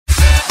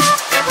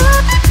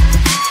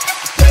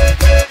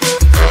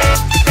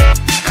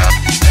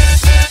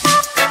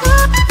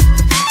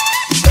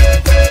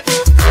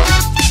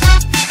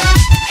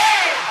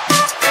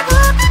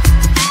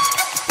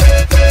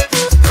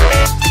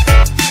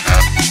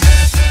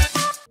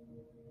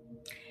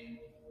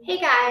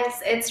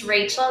guys, it's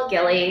Rachel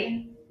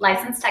Gilley,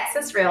 licensed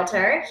Texas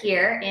realtor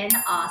here in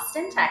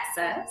Austin,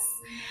 Texas.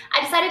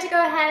 I decided to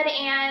go ahead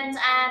and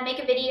make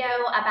a video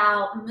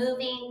about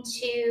moving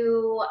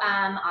to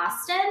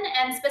Austin,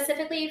 and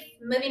specifically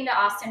moving to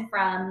Austin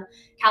from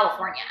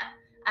California.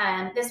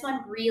 This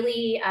one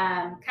really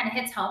kind of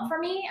hits home for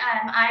me.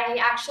 I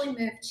actually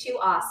moved to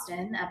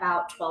Austin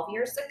about 12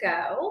 years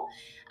ago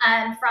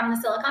from the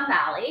Silicon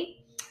Valley.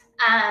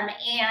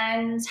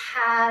 And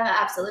have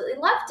absolutely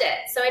loved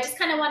it. So I just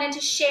kind of wanted to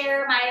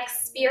share my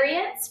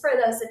experience for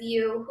those of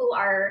you who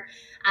are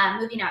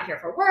moving out here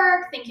for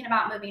work, thinking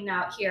about moving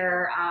out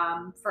here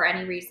for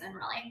any reason,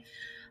 really.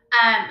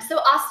 So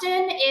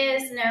Austin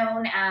is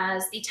known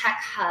as the tech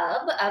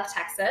hub of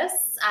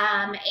Texas,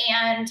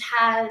 and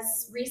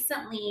has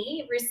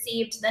recently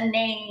received the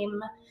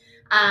name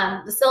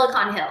the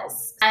Silicon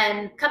Hills.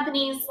 And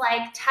companies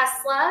like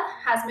Tesla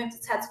has moved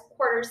its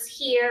headquarters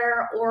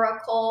here,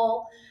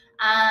 Oracle,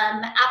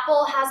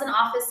 Apple has an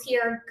office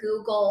here,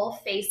 Google,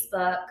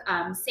 Facebook,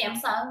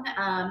 Samsung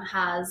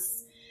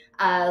has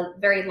a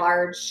very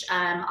large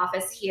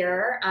office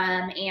here,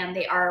 and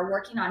they are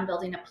working on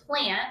building a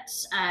plant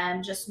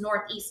just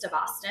northeast of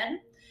Austin.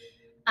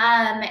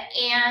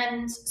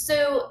 And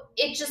so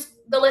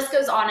the list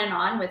goes on and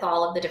on with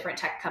all of the different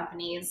tech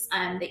companies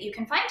that you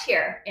can find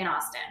here in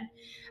Austin.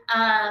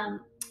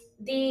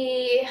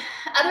 The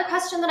other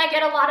question that I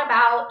get a lot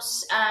about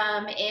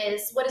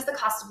is, what is the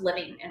cost of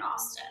living in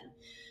Austin?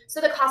 So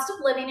the cost of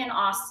living in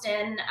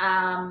Austin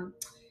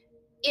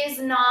is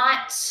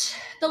not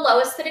the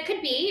lowest that it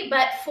could be,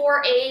 but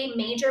for a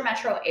major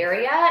metro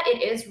area,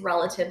 it is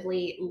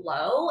relatively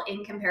low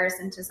in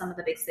comparison to some of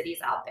the big cities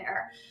out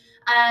there.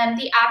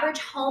 The average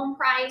home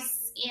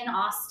price in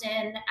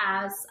Austin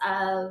as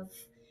of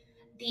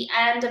the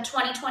end of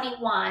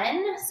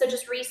 2021, so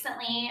just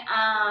recently,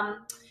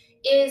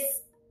 is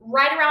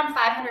right around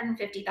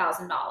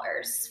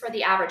 $550,000 for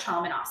the average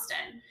home in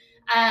Austin.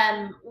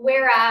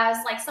 Whereas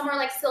like somewhere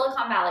like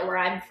Silicon Valley, where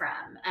I'm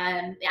from,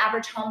 the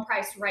average home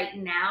price right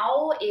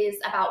now is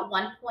about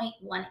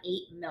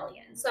 1.18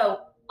 million. So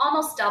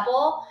almost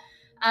double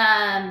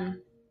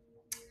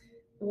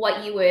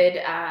what you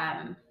would,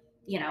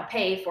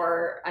 pay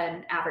for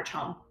an average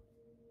home.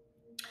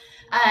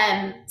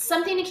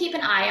 Something to keep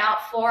an eye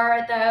out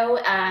for though,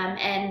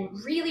 and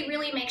really,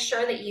 really make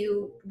sure that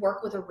you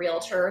work with a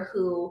realtor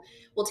who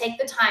will take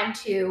the time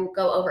to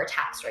go over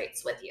tax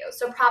rates with you.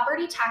 So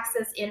property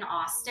taxes in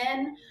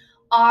Austin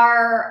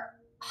are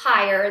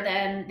higher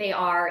than they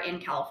are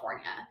in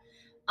California.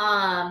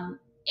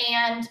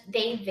 And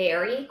they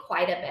vary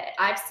quite a bit.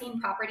 I've seen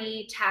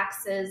property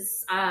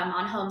taxes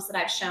on homes that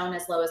I've shown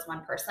as low as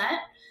 1%.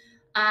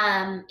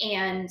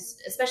 And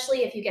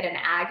especially if you get an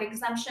ag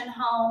exemption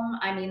home,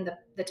 I mean,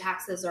 the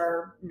taxes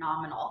are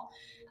nominal.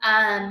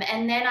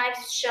 And then I've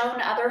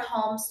shown other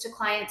homes to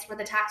clients where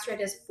the tax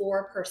rate is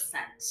 4%.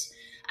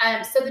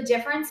 So the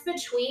difference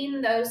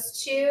between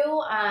those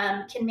two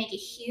can make a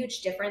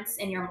huge difference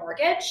in your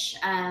mortgage.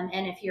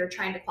 And if you're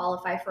trying to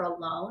qualify for a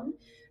loan,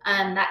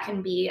 that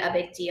can be a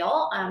big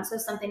deal. So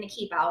something to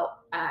keep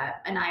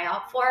an eye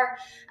out for.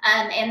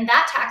 And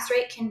that tax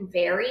rate can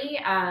vary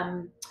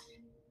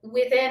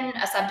within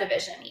a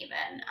subdivision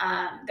even.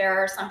 There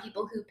are some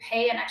people who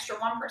pay an extra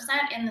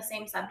 1% in the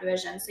same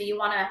subdivision. So you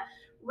wanna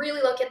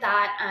really look at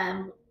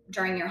that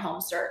during your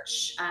home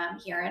search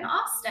here in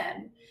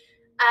Austin.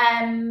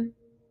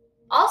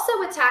 Also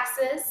with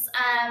taxes,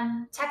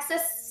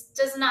 Texas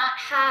does not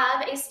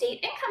have a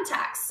state income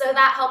tax, so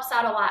that helps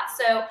out a lot.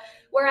 So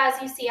whereas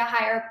you see a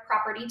higher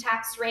property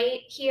tax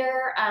rate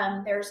here,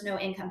 there's no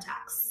income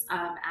tax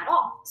at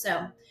all.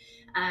 So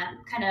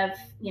kind of,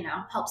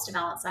 helps to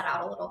balance that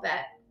out a little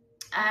bit.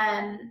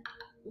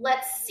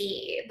 Let's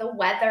see, the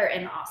weather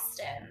in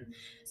Austin.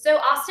 So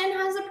Austin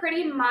has a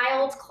pretty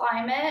mild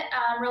climate,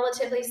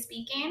 relatively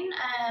speaking.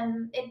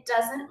 It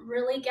doesn't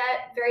really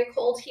get very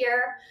cold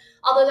here.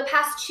 Although the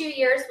past 2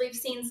 years we've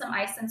seen some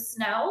ice and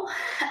snow,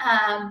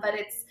 but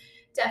it's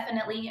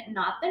definitely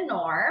not the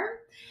norm.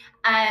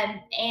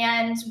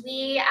 And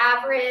we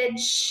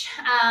average,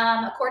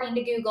 according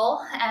to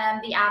Google,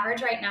 the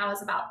average right now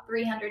is about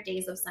 300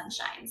 days of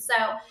sunshine. So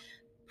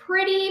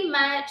pretty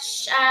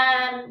much,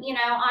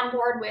 on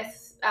board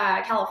with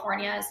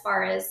California as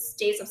far as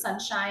days of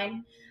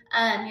sunshine.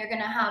 You're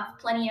going to have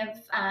plenty of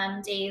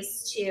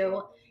days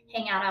to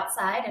hang out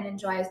outside and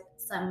enjoy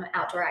some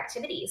outdoor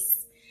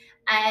activities.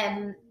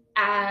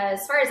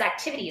 As far as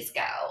activities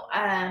go,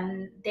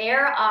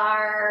 there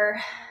are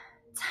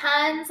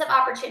tons of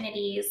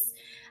opportunities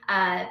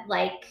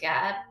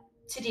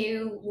to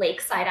do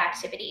lakeside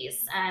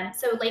activities.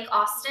 So Lake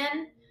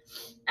Austin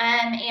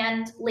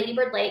and Lady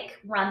Bird Lake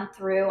run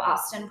through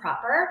Austin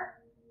proper.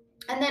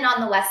 And then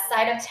on the west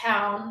side of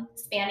town,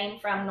 spanning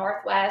from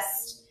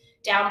northwest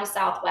down to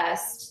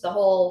southwest, the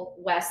whole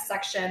west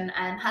section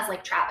has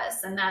Lake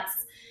Travis. And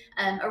that's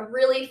a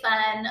really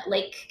fun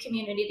lake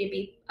community to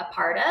be a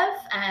part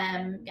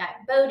of.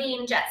 Got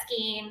boating, jet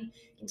skiing,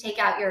 you can take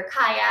out your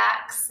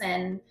kayaks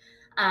and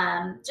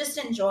just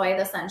enjoy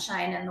the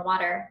sunshine and the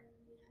water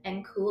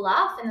and cool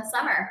off in the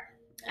summer.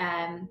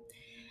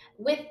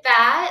 With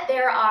that,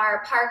 there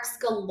are parks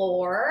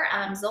galore.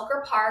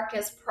 Zilker Park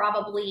is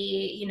probably,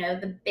 you know,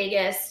 the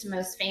biggest,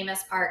 most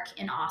famous park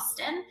in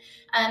Austin.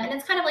 And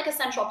it's kind of like a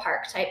Central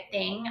Park type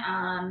thing.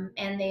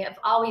 And they have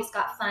always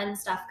got fun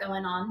stuff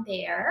going on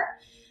there.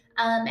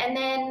 And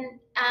then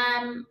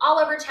all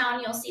over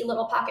town, you'll see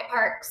little pocket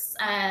parks,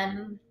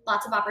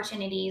 lots of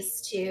opportunities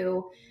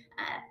to,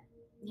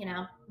 you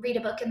know, read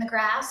a book in the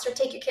grass or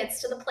take your kids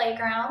to the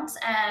playground.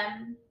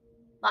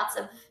 Lots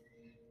of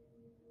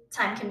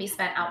time can be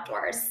spent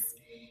outdoors.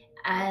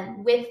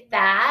 With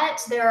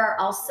that, there are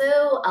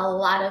also a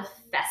lot of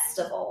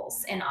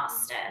festivals in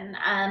Austin,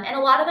 and a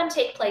lot of them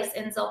take place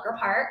in Zilker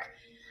Park.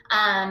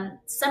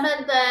 Some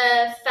of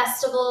the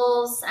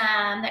festivals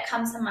that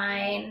come to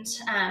mind,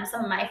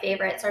 some of my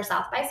favorites are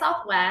South by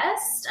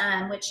Southwest,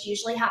 which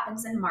usually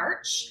happens in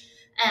March,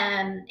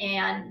 and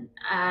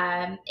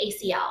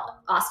ACL,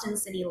 Austin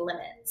City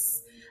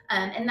Limits.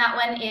 And that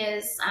one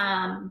is,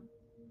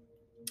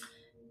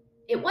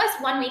 it was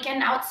one weekend,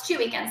 now it's 2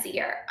 weekends a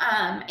year.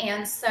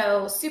 And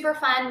so super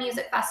fun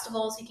music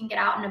festivals. You can get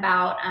out and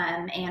about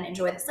and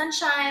enjoy the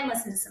sunshine,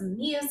 listen to some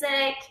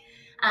music,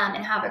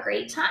 and have a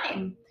great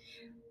time.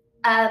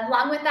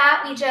 Along with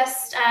that, we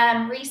just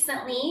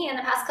recently, in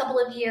the past couple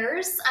of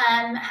years,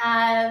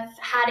 have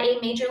had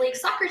a Major League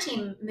Soccer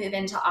team move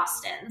into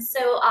Austin. So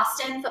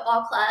Austin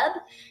Football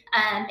Club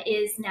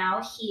is now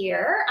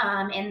here,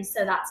 and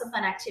so that's a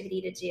fun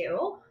activity to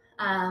do.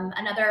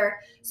 Another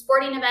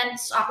sporting event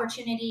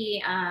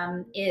opportunity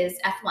is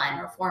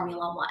F1 or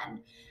Formula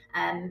One.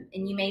 And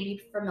you may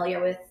be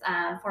familiar with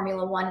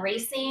Formula One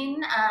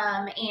racing,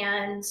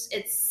 and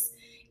it's,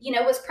 you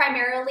know, was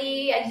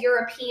primarily a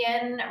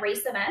European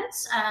race event,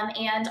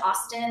 and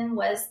Austin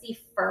was the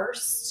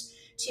first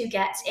to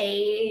get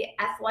a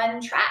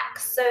F1 track.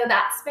 So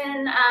that's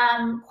been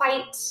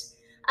quite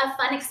a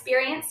fun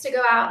experience to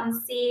go out and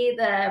see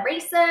the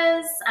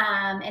races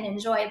and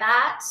enjoy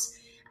that.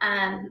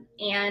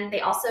 And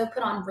they also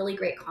put on really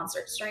great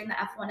concerts during the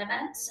F1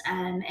 event.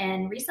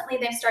 And recently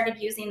they've started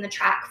using the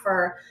track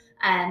for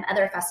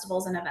other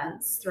festivals and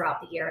events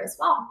throughout the year as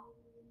well.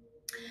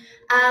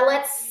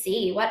 Let's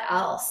see, what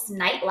else?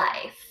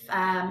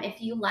 Nightlife.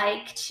 If you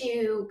like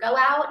to go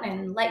out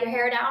and let your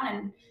hair down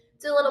and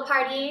do a little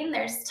partying,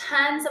 there's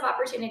tons of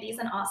opportunities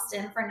in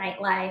Austin for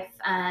nightlife.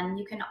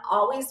 You can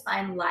always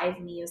find live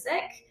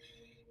music.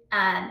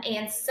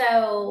 And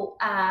so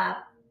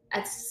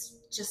it's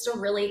just a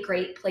really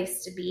great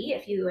place to be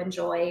if you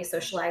enjoy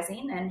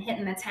socializing and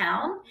hitting the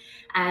town.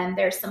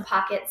 There's some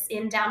pockets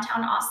in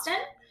downtown Austin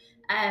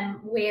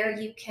where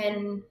you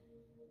can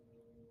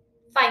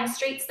find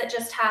streets that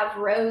just have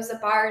rows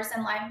of bars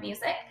and live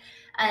music.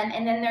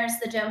 And then there's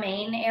the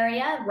Domain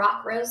area,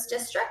 Rock Rose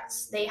District.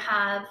 They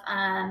have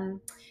kind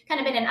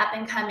of been an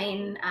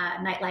up-and-coming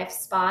nightlife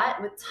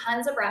spot with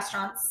tons of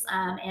restaurants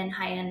and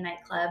high-end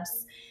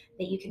nightclubs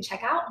that you can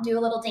check out, do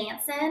a little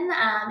dancing,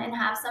 and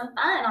have some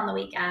fun on the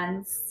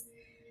weekends.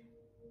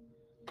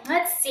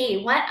 Let's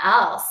see, what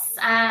else?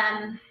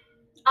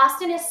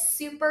 Austin is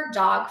super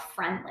dog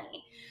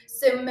friendly.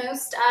 So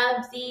most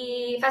of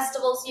the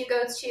festivals you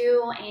go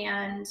to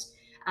and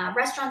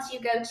restaurants you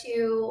go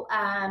to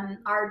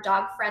are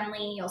dog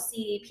friendly. You'll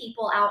see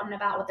people out and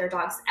about with their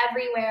dogs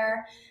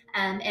everywhere.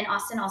 And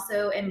Austin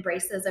also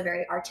embraces a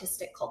very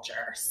artistic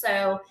culture.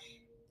 So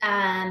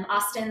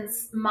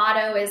Austin's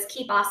motto is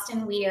 "Keep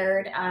Austin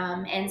Weird,"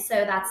 and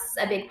so that's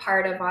a big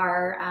part of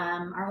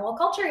our whole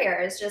culture here,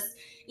 is just,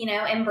 you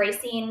know,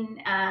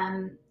 embracing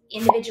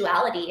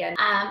individuality. And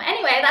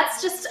anyway,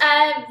 that's just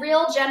a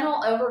real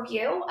general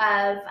overview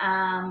of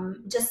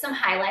just some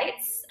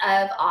highlights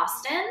of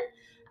Austin.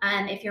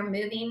 If you're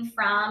moving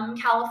from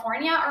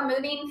California or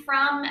moving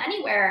from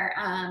anywhere,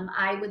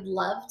 I would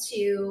love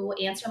to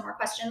answer more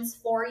questions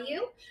for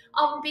you.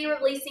 I'll be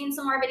releasing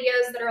some more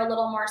videos that are a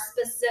little more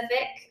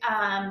specific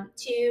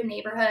to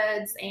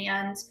neighborhoods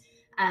and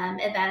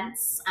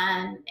events.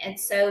 And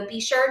so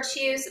be sure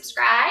to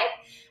subscribe,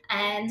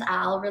 and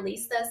I'll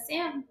release those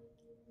soon.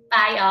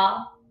 Bye,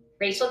 y'all.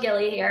 Rachel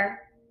Gilley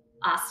here,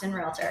 Austin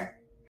Realtor.